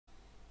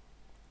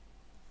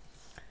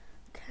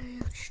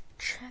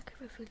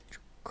Everything's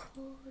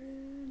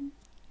recording.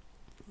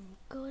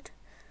 Good.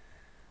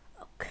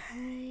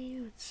 Okay,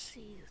 let's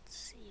see.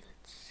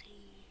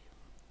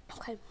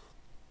 Okay.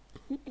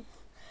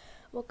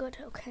 We're good.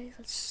 Okay,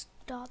 let's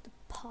start the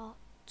part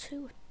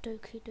 2 of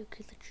Doki Doki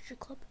Literature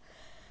Club.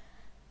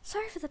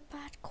 Sorry for the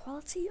bad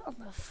quality on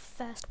the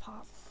first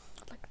part.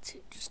 I'd like to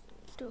just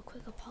do a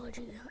quick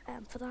apology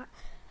for that.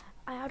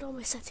 I had all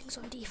my settings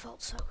on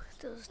default, so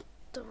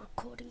the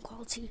recording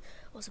quality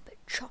was a bit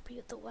choppy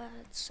with the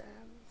words.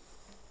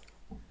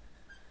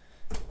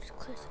 Just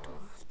close the door,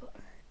 but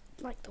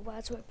like the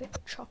words were a bit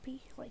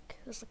choppy. Like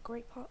there's the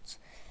great parts.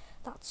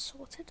 That's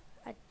sorted.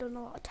 I'd done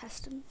a lot of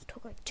testing. It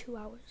took like 2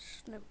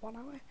 hours, no 1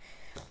 hour,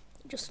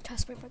 just to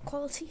test my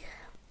quality.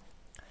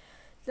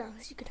 Now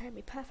as you can hear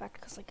me perfect,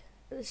 because like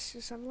this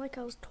is sounding like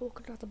I was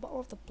talking at the bottom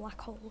of the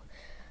black hole,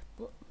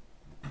 but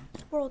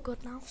we're all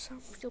good now, so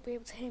you'll be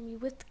able to hear me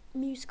with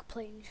music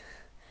playing.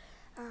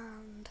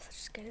 And let's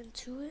just get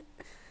into it.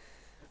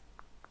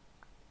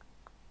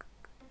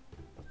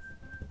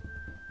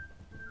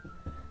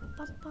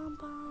 Bum, bum,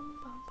 bum,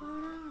 bum,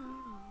 bum.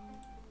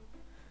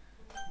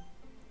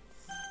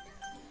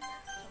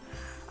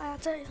 I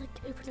had to like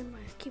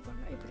keep on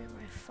opening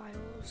my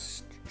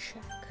files to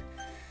check.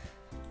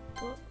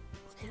 But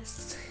okay,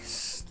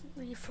 let's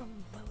leave from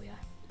where we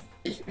are.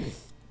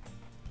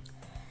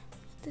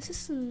 This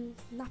is a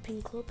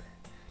napping club.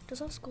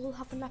 Does our school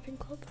have a napping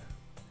club?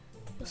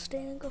 You're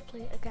staying up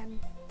late again,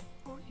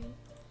 aren't you?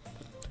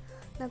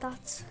 Now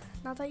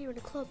that you're in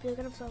a club, you're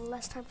gonna have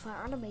less time for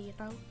anime, you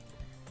know.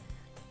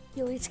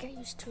 You'll need to get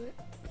used to it.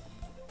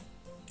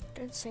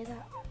 Don't say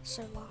that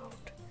so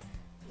loud.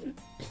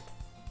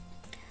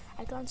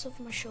 I glance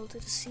over my shoulder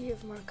to see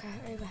if Marika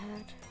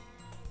overheard.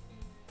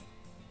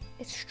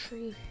 It's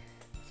true,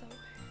 though.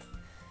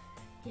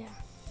 Yeah.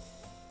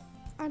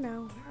 I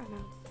know.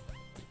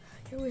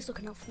 You're always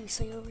looking out for me,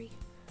 Sayori.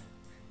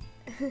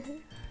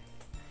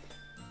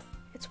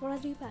 It's what I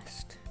do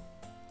best.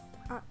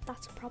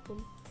 That's a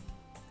problem.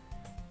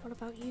 What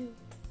about you?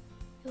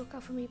 You look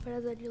out for me better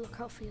than you look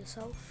out for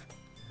yourself.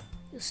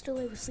 You're still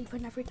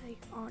oversleeping every day,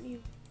 aren't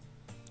you?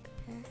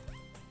 Yeah?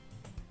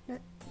 No,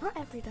 not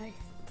every day.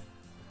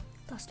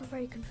 That's not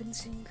very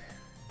convincing.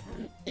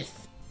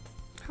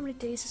 How many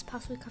days this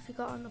past week have you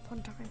gotten up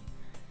on time?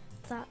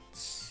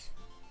 That's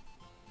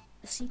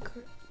a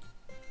secret.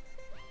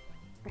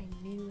 I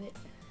knew it.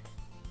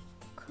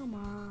 Come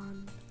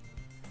on.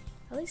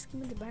 At least give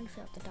me the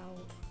benefit of the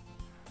doubt.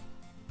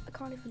 I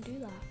can't even do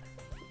that.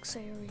 Look,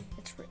 Sayori,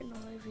 it's written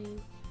all over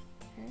you.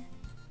 Eh?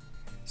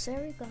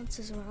 Sayori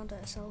glances around at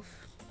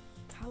herself.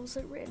 How's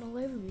it written all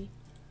over me?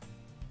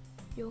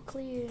 You're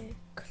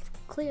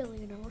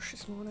clearly in a rush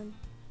this morning.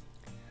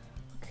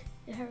 Look,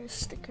 your hair is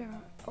sticking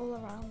all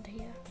around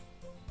here.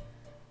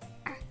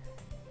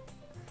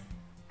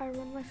 I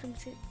run my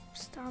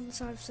fingertips down the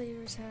side of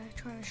Sayori's hair,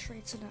 trying to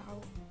straighten it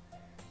out.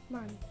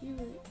 Man, you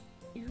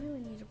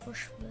really need a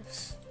brush for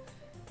this.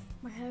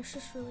 My hair's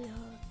just really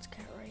hard to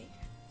get right.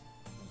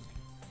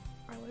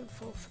 I won't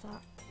fall for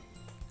that.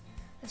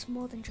 It's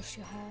more than just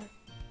your hair.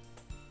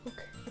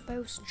 Look, your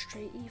bow isn't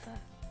straight either.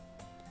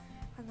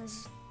 And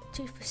there's a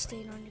toothpaste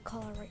stain on your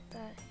collar right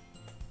there.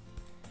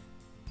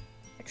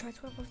 I tried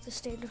to wipe off the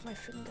stain with my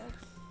finger,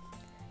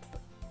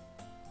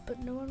 but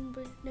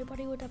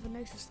nobody would ever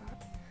notice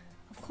that.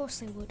 Of course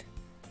they would.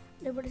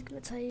 Nobody's gonna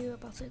tell you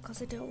about it because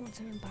they don't want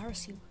to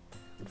embarrass you.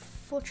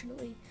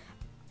 Unfortunately,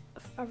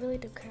 I really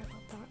don't care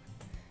about that.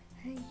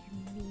 Hey, you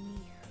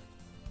meanie.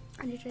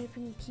 And you don't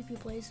even keep your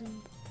blazer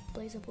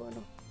button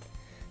up.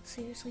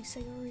 Seriously,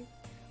 Sayori,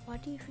 why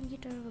do you think you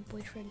don't have a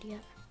boyfriend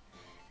yet?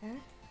 Eh?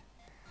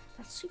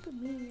 That's super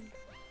mean.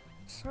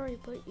 Sorry,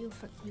 but you'll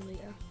thank me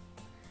later.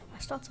 I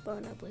start to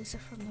button a blazer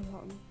from the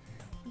bottom.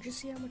 Once you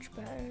see how much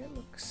better it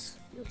looks,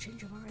 you'll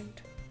change your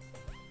mind.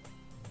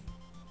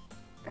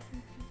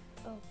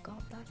 Oh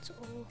god, that's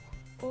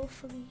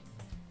awfully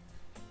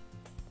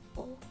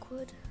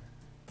awkward.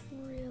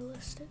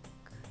 Realistic.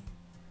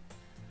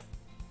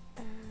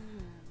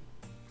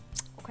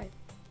 Okay.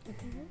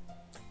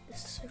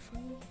 This is so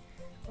funny.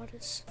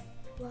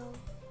 Well,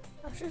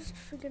 I was just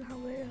thinking how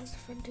it has a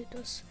friend who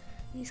does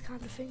these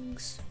kind of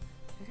things.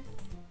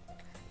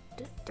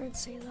 Don't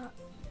say that.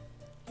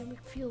 You make me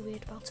feel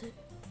weird about it.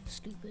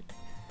 Stupid.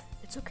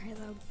 It's okay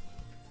though.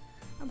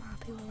 I'm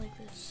happy we're like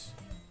this.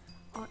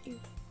 Aren't you?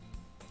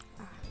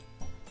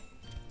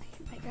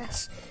 I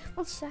guess.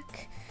 One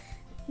sec.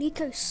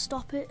 Nico,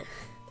 stop it.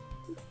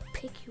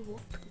 Pick you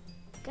up.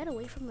 Get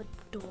away from the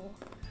door.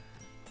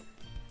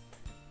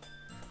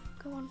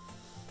 Go on.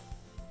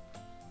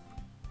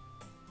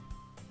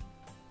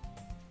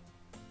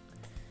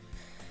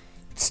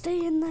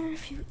 Stay in there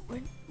if you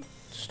went.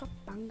 Stop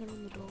banging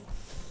on the door.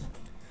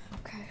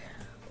 Okay.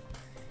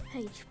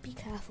 Hey, be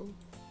careful.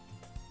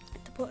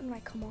 The button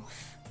might come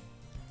off.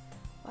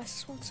 Why is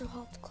this one so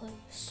hard to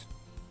close?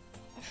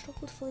 I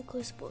struggled to fully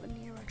close the button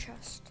near our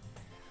chest.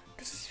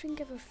 Does this thing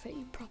ever fit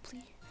you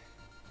properly?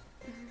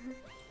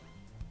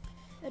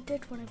 It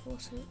did when I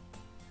bought it.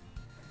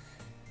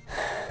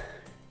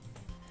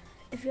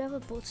 If you ever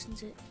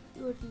buttons it,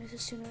 you would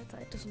notice sooner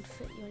that it doesn't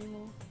fit you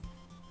anymore.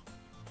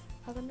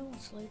 I don't know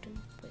what's loading,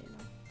 but you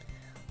know.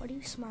 What are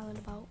you smiling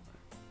about?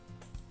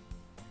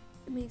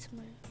 It means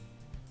my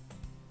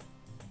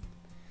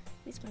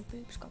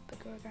boobs got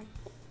bigger again.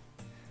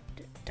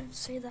 Don't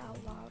say that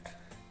out loud.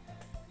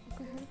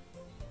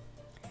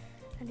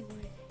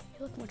 Anyway, you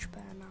look much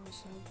better now,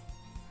 so...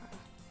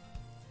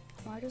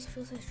 why does it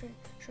feel so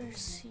strange to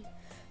see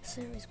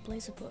Sari's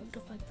blazer buttoned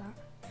up like that?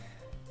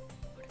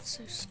 But it's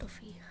so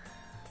stuffy.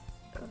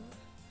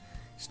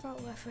 It's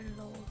not worth it at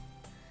all.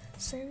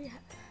 Sari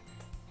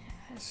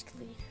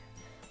hastily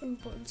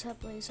unbuttons her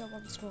blazer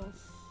once more.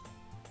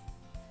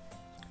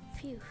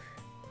 Phew,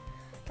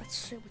 that's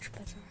so much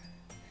better.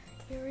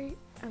 Yuri,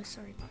 oh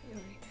sorry, not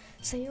Yuri.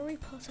 Sayuri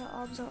puts her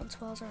arms out and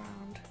twirls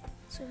around.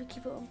 So if we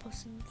keep it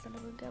unbuttoned, then I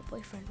won't get a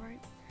boyfriend, right?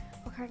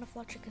 What kind of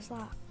logic is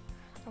that?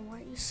 And why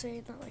don't you say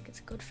that like it's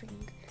a good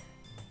thing?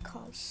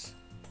 Cause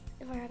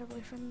if I had a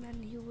boyfriend,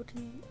 then he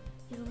wouldn't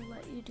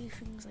let you do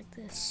things like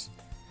this.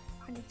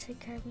 And he'd take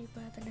care of me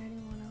better than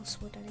anyone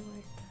else would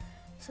anyway.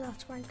 So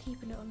that's why I'm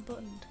keeping it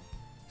unbuttoned.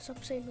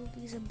 Stop saying all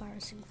these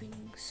embarrassing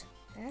things.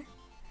 Eh?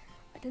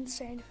 I didn't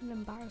say anything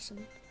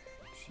embarrassing.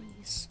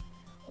 Jeez.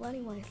 Well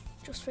anyway,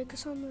 just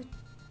focus on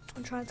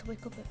trying to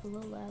wake up a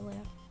little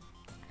earlier.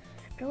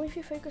 And only if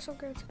you focus on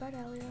going to bed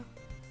earlier.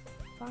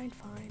 Fine.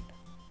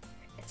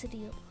 It's a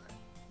deal.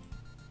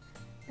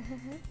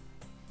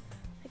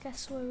 I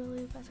guess we're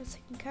really better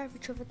taking care of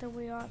each other than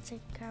we are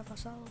taking care of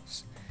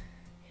ourselves.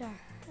 Yeah,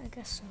 I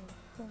guess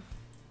so.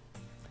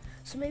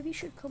 So maybe you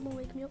should come and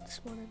wake me up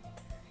this morning.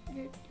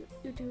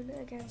 You're doing it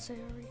again,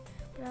 Sayori.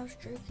 But I was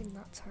joking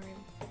that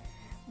time.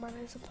 Man,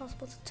 it's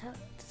impossible to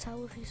tell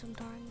with you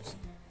sometimes.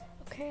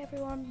 Okay,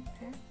 everyone.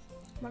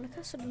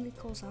 Monica suddenly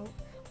calls out,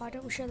 why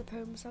don't we share the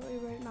poems that we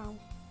wrote now?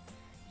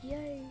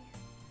 Yay!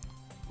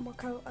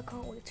 Marco, I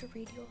can't wait to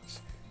read yours.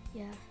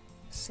 Yeah,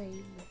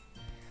 same.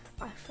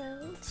 I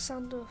failed to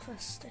sound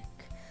euphemistic,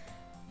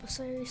 but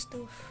Sayori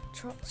still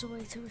trots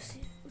away to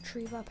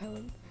retrieve our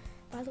poem.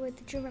 By the way,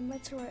 did you remember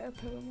to write a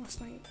poem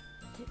last night?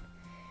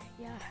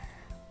 Yeah.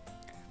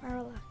 My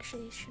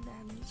relaxation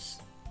ends.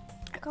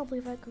 I can't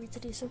believe I agreed to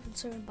do something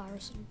so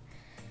embarrassing.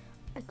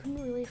 I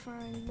couldn't really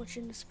find much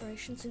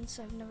inspiration since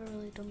I've never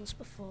really done this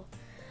before.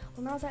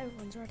 Well, now that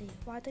everyone's ready,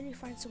 why don't you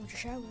find someone to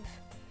share with?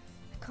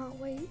 I can't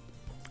wait.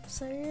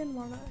 Sayori and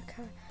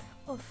Monica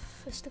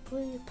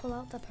euphemistically pull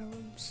out their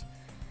poems.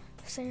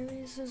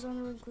 Sayori's is on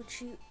a wrinkled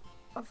sheet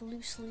of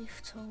loose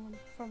leaf torn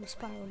from a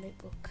spiral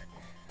notebook.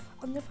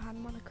 On the other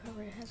hand, Monica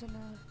has in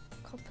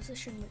a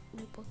composition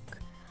notebook.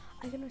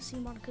 I can see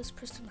Monica's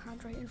pristine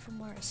handwriting from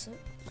where I sit.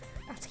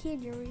 Atsuki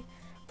and Yuri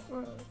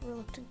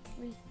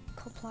reluctantly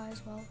comply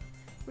as well,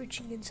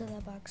 reaching into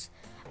their bags.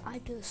 I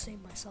do the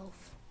same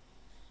myself.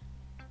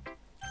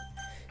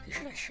 Who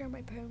should I share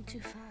my poem to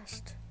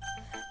first?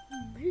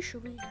 Who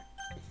should we?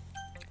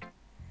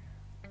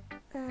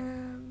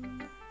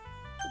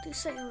 We'll do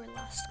Sayori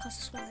last, because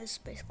this one is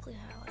basically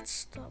her. Let's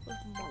start with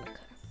Monica.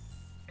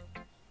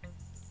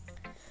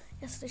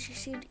 Yesterday she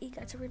seemed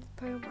eager to read the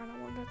poem and I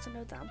wanted her to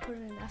know that I'm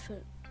putting in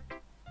effort.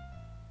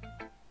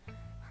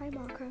 Hi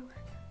Marco,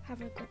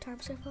 having a good time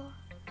so far?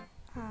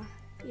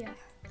 Yeah.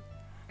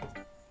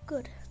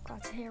 Good,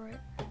 glad to hear it.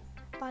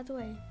 By the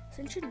way,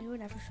 since you're new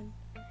and everything,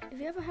 if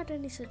you ever had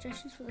any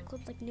suggestions for the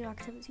club, like new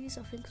activities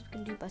or things we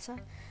can do better,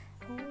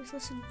 I'll always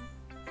listen.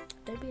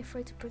 Don't be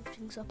afraid to bring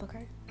things up,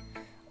 okay?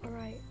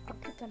 Alright, I'll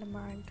keep that in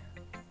mind.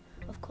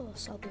 Of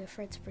course, I'll be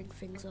afraid to bring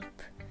things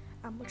up.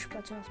 I'm much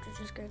better after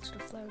just going to the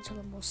flow until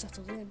I'm more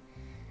settled in.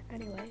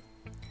 Anyway,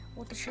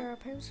 want to share our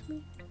poems with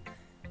me?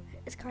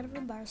 It's kind of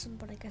embarrassing,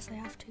 but I guess I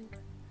have to.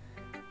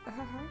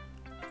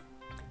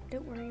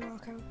 Don't worry,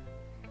 Marco.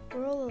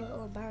 We're all a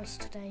little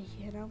embarrassed today,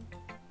 you know?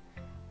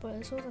 But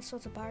it's all that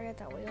sort of barrier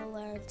that we all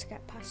learn to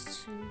get past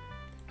soon.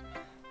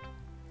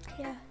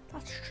 Yeah,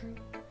 that's true.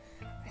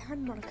 I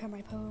hand Monica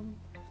my poem.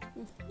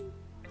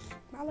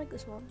 I like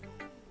this one.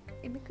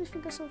 It makes me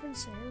think of something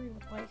Sayori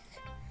would like.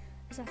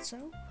 Is that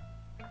so?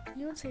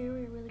 You and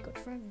Sayori are really good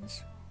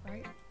friends,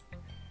 right?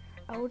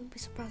 I wouldn't be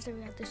surprised if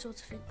we had these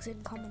sorts of things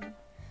in common.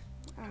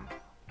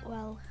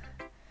 Well,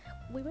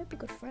 we might be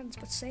good friends,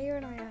 but Sayori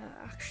and I are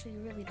actually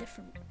really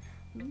different.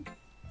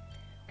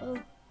 Well,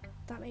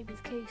 that may be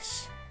the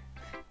case,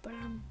 but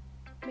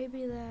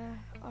maybe there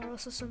are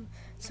also some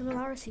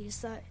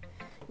similarities that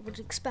you would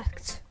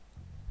expect.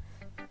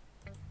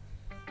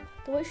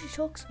 The way she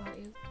talks about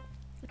you,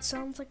 it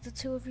sounds like the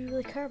two of you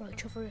really care about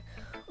each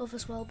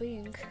other's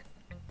well-being.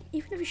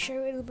 Even if you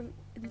share it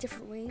in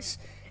different ways,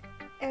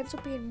 it ends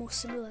up being more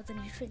similar than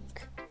you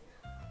think.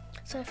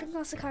 So I think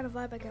that's the kind of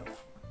vibe I get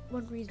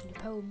when reading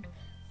your poem.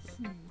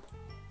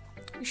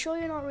 You sure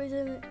you're not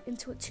reading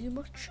into it too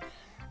much?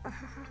 I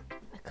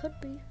could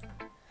be.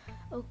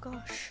 Oh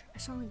gosh, I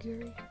sound like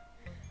Yuri.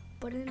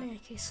 But in any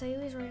case,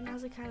 Sayori's writing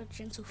has a kind of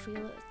gentle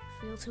feel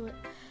to it.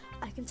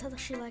 I can tell that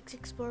she likes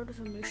exploring with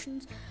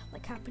emotions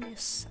like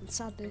happiness and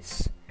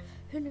sadness.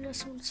 Who knew that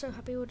someone so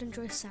happy would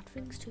enjoy sad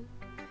things too?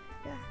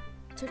 Yeah,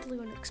 totally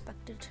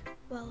unexpected.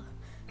 Well,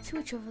 to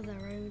each other their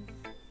own.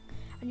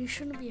 and you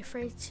shouldn't be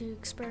afraid to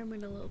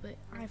experiment a little bit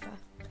either.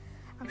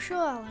 I'm sure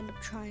I'll end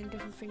up trying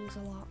different things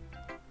a lot.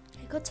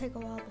 It could take a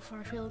while before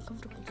I feel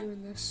uncomfortable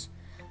doing this.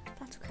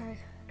 That's okay.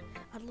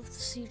 I'd love to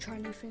see you try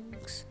new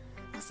things.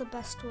 That's the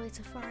best way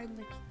to find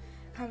the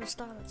kind of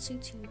style that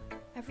suits you.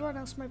 Everyone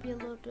else might be a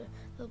little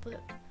bit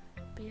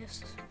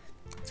biased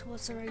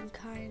towards their own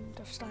kind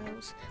of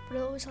styles, but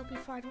it'll always help you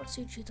find what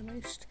suits you the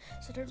most.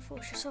 So don't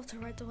force yourself to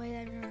write the way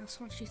everyone else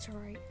wants you to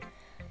write.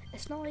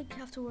 It's not like you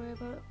have to worry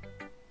about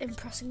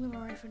impressing them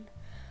or anything.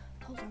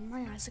 Hold on,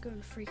 my eyes are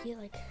going freaky,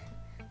 like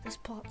this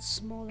part's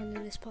small and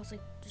then this part's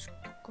like just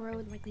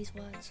growing like these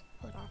words.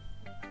 Hold on.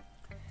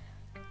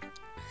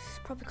 It's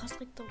probably because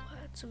like the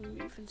words are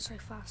moving so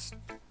fast.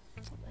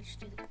 Let's just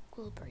do the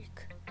Google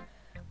break.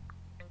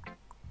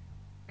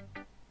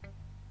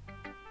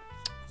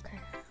 Okay.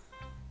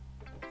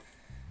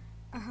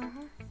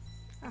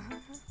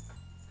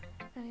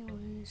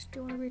 Anyways, do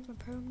you want to read my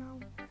poem now?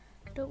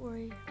 Don't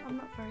worry, I'm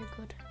not very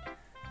good.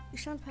 You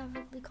sound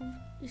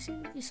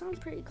you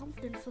sound pretty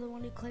confident for the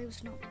one who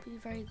claims not to be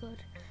very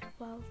good.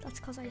 Well, that's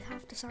because I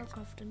have to sound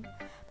confident.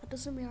 That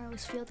doesn't mean I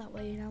always feel that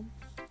way, you know.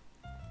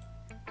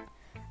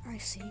 I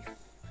see.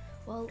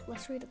 Well,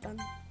 let's read it then.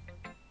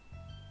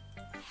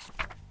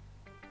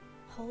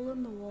 Hole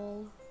in the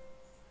wall.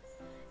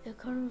 It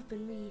couldn't have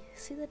been me.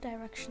 See the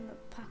direction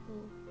that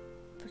Packle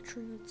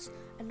protrudes?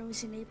 A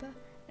noisy neighbour?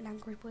 An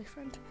angry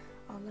boyfriend?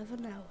 I'll never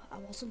know. I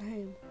wasn't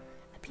home.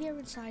 I peer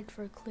inside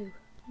for a clue.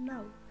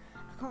 No,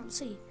 I can't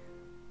see.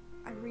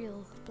 I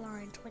reel,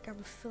 blind, like I'm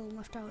a film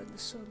left out in the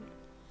sun.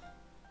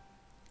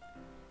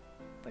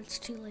 But it's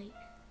too late.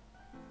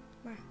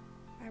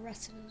 My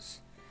retinas,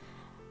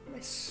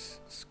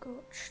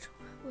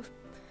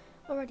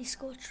 already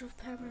scorched with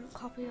permanent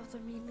copy of the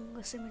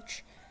meaningless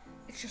image.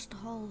 It's just a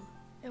hole.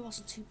 It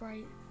wasn't too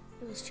bright.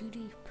 It was too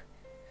deep,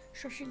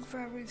 stretching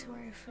forever into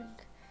everything.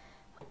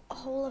 A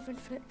hole of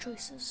infinite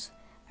choices.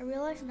 I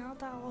realised now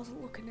that I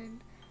wasn't looking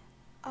in.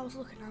 I was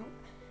looking out,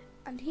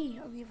 and he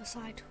on the other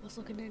side was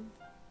looking in.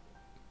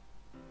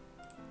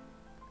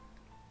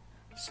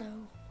 So,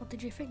 what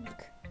did you think?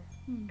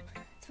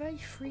 It's very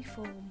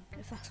freeform,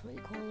 if that's what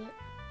you call it.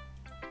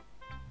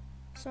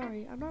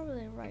 Sorry, I'm not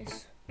really a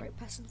right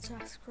person to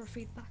ask for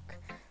feedback.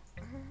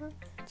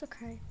 It's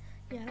okay.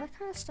 Yeah, that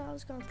kind of style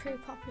has gone pretty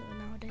popular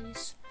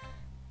nowadays.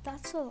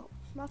 That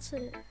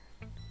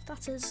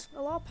is,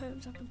 a lot of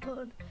poems have been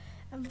putting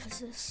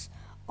emphasis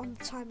on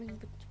the timing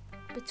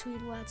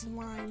between words and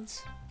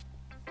lines.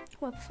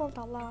 When performed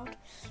out loud,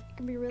 it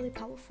can be really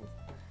powerful.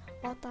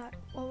 What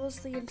was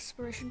the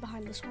inspiration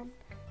behind this one?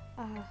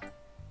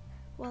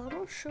 Well, I'm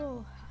not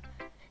sure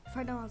if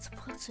I know how to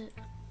put it.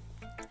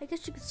 I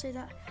guess you could say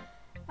that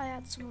I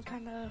had some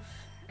kind of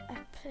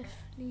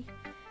epiphany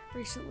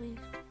recently.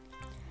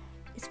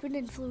 It's been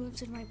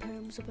influencing my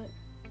poems a bit.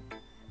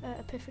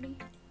 Epiphany?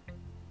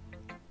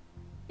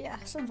 Yeah,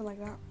 something like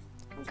that.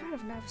 I'm kind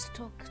of nervous to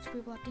talk to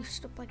people that do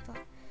stuff like that,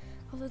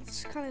 because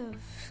it's kind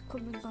of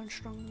come and gone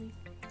strongly.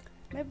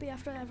 Maybe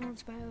after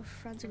everyone's better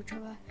friends with each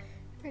other.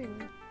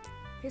 Anyway,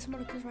 here's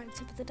Monica's writing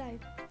tip of the day.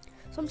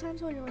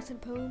 Sometimes when you're writing a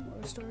poem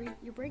or a story,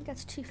 your brain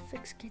gets too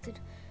fixated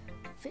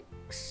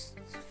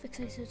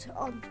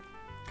on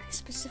a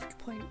specific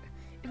point.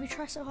 If you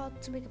try so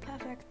hard to make it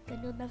perfect,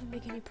 then you'll never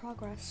make any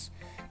progress.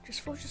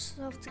 Just force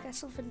yourself to get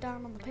something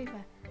down on the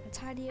paper and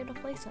tidy it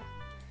up later.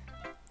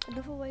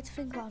 Another way to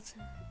think about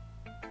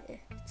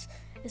it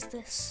is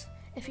this.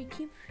 If you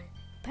keep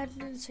pen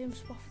in the same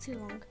spot for too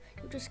long,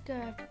 you'll just get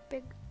a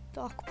big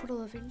dark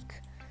puddle of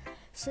ink.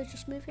 So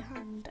just move your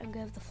hand and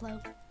go with the flow.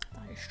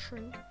 That is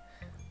true.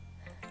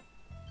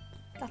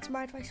 That's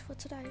my advice for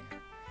today.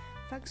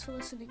 Thanks for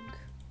listening.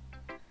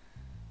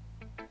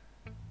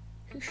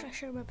 Who should I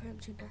show my poem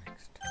to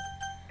next?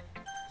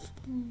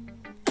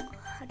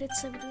 I did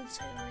say we didn't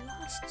say it very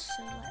last,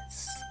 so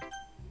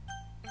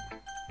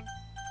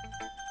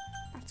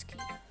that's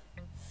cute.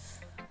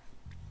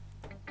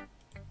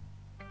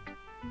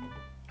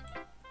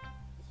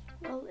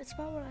 Well, it's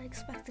about what I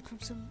expected from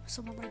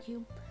someone like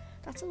you.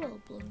 That's a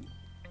little blunt.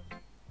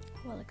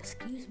 Well, like,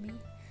 excuse me.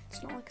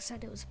 It's not like I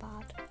said it was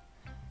bad.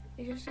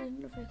 It just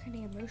didn't evoke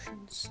any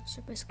emotions,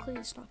 so basically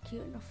it's not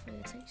cute enough for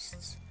your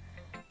tastes.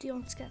 Do you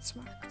want to get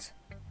smacked?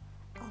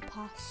 I'll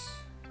pass.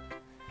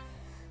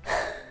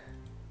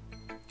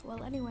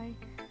 Well, anyway,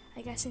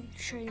 I guess I need to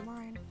show you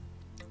mine.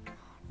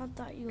 Not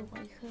that you'll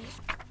like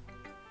it.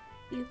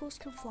 Eagles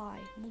can fly,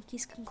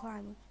 monkeys can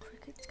climb,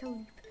 crickets can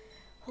leap,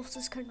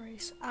 horses can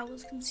race,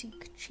 owls can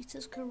seek,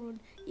 cheetahs can run,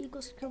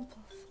 eagles can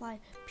fly,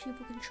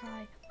 people can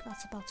try, but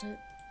that's about it.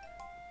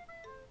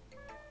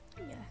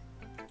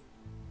 Yeah.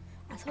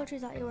 I told you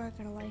that you weren't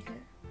gonna like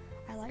it.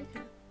 I like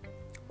it.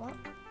 What?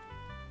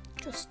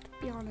 Just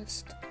be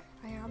honest.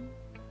 I am.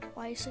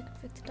 Why are you so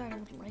convicted I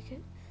wouldn't like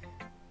it?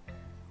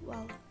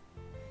 Well,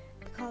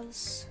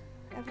 because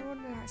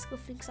everyone in high school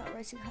thinks that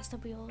writing has to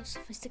be all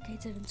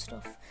sophisticated and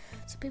stuff,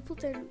 so people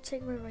don't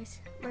take my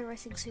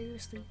writing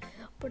seriously.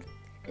 But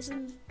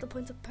isn't the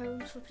point of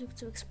poems for people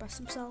to express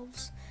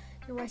themselves?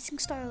 Your writing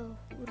style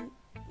wouldn't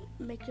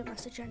make your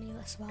message any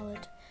less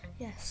valid.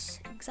 Yes,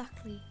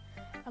 exactly.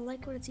 I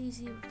like when it's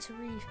easy to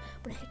read,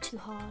 but it hits you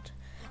hard.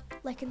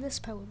 Like in this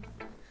poem.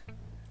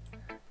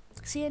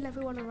 Seeing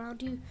everyone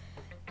around you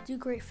do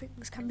great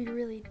things can be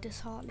really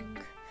disheartening,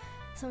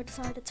 so I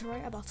decided to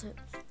write about it.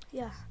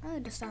 Yeah, I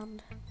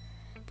understand.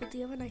 But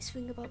the other nice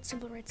thing about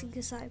simple writing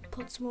is that it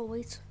puts more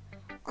weight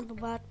on the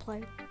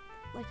wordplay.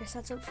 Like I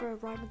set up for a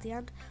rhyme at the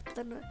end, but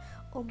then it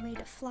all made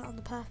it flat on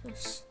the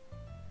purpose.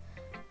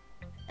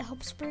 It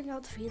helps bring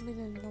out the feeling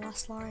in the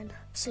last line,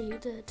 so you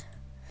did.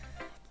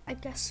 I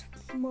guess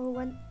more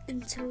went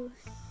into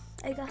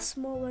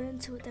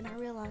it than I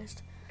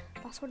realised.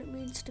 That's what it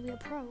means to be a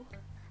pro.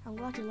 I'm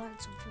glad you learned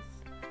something.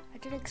 I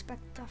didn't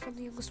expect that from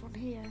the youngest one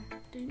here,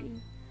 didn't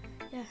you?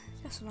 Yeah,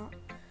 guess not.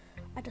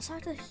 I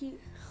decided to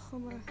keep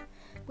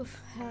with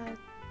her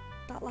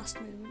that last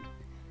moment.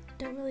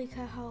 Don't really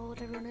care how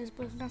old everyone is,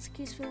 but if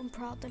Natsuki's feeling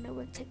proud, then it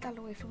won't take that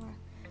away from her.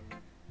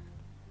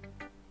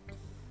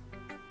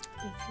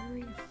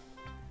 Yuri.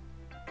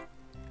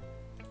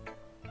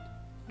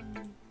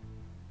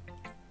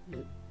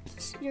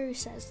 Yuri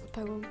says the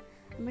poem.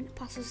 A minute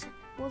passes,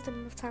 more than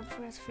enough time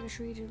for her to finish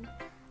reading.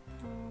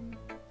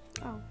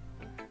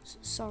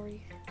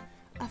 Sorry,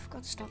 I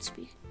forgot to start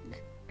speaking.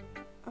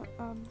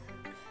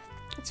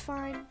 It's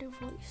fine, don't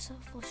force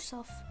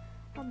yourself.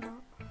 I'm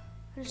not.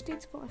 I just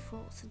need to put my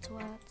thoughts into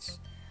words.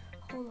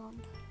 Hold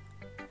on.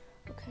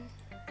 Okay.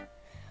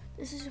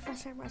 This is your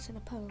first time writing a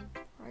poem,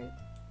 right?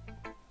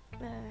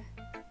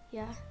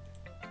 Yeah.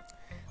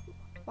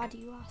 Why do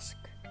you ask?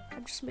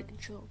 I'm just making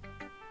sure.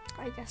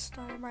 I guess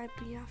I might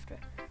be after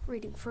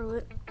reading through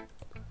it.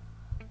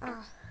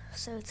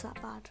 So it's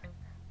that bad.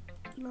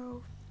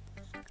 No.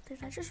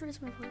 Did I just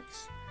raise my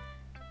voice?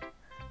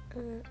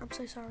 I'm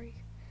so sorry.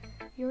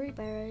 Yuri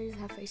buries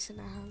her face in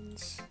her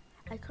hands.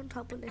 I couldn't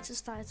help but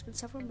notice that it's been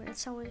several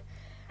minutes and we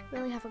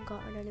really haven't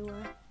gotten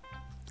anywhere.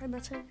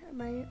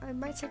 It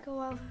might take a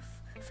while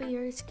for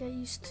Yuri to get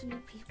used to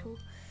new people.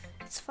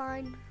 It's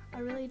fine, I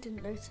really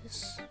didn't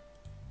notice.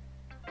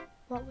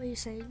 What were you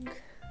saying?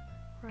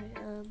 Right,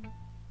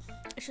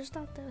 it's just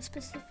that there are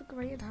specific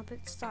writing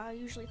habits that are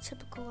usually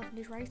typical of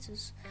new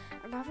writers,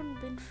 and I haven't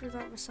been through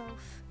that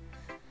myself.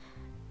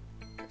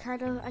 I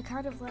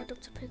kind of learned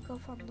up to pick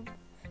up on them.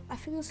 I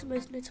think it's the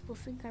most notable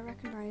thing I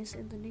recognise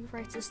in the new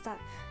writers that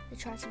they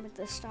try to make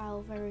their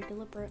style very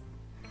deliberate.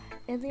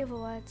 In the other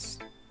words,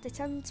 they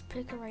tend to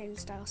pick a writing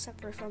style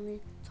separate from the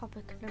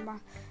topic no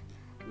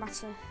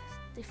matter.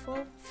 They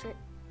form fit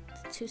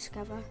the two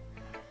together.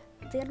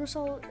 The end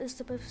result is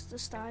that both the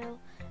style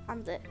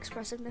and the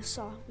expressiveness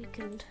are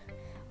weakened.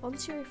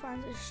 Once Yuri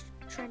finds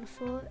a train of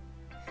thought,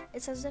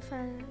 it's as if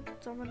her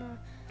domino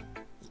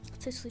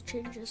totally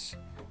changes.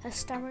 Her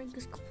stammering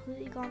is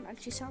completely gone and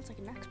she sounds like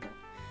an expert.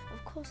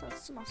 Of course,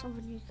 that's not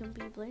something you can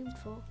be blamed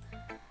for.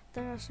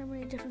 There are so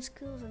many different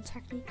skills and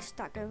techniques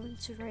that go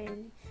into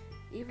writing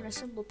even a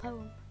simple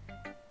poem.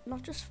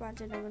 Not just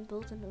finding them and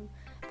building them,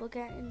 but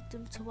getting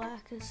them to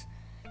work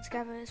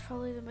together is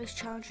probably the most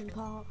challenging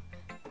part.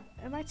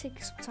 It might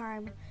take some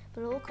time,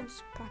 but it all comes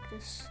to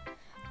practice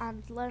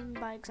and learning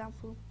by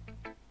example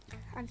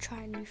and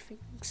trying new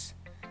things.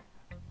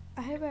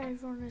 I hope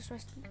everyone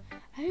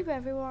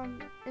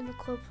in the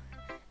club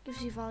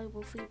gives you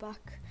valuable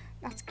feedback.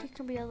 Natsuki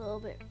can be a little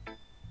bit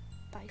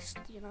biased,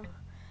 you know.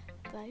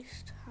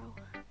 Biased? How?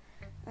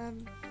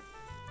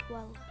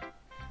 Well,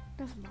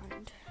 never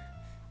mind.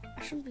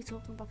 I shouldn't be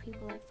talking about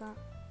people like that.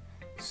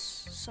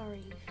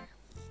 Sorry.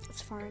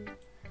 It's fine.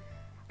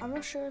 I'm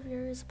not sure if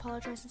Yuri is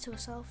apologising to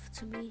herself,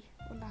 to me,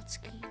 or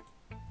Natsuki.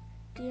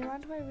 Do you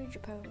mind if I read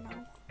your poem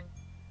now?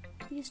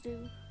 Please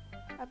do.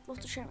 I'd love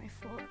to share my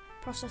thought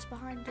process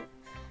behind it.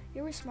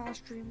 Yuri smiles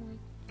dreamily,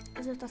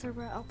 as if that's a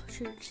rare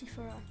opportunity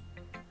for her,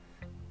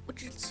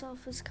 which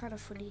itself is kind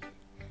of funny.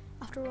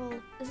 After all,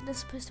 isn't this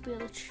supposed to be a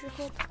literature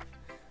club?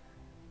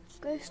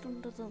 Ghost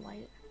under the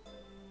light.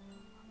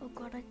 Oh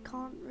god, I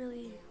can't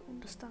really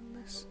understand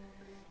this.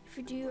 If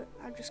you do,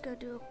 I'm just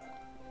gonna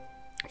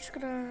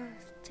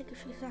take a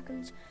few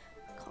seconds.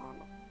 I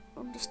can't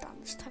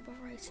understand this type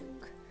of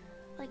writing.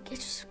 Like,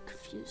 it's just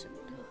confusing.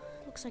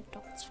 It looks like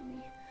dots for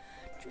me.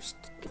 Just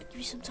gonna give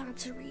you some time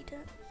to read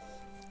it.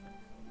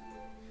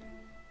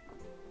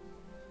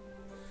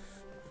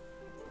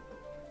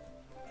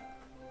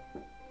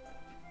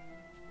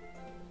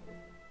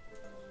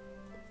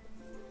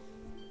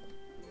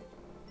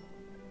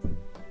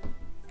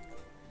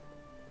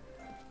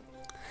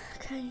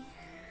 Okay.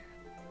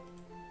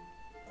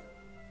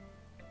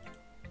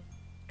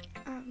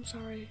 I'm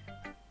sorry.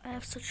 I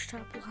have such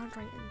terrible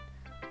handwriting.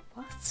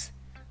 What?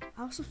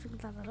 I wasn't thinking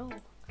that at all.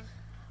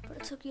 But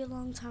it took you a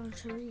long time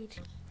to read.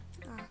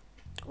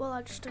 Well,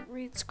 I just don't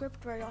read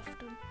script very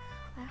often.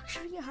 I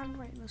actually think your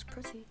handwriting was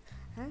pretty.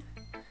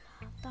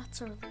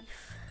 That's a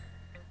relief.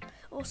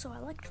 Also, I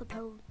liked the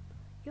poem.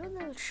 Even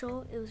though it's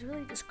short, it was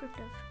really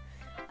descriptive.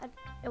 And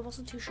it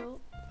wasn't too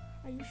short.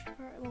 I usually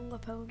write longer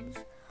poems.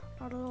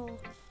 Not at all.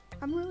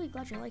 I'm really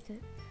glad you like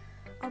it.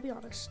 I'll be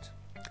honest.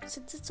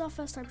 Since it's our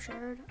first time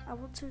sharing, I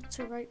wanted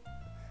to write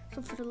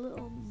something a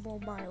little more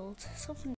mild. Something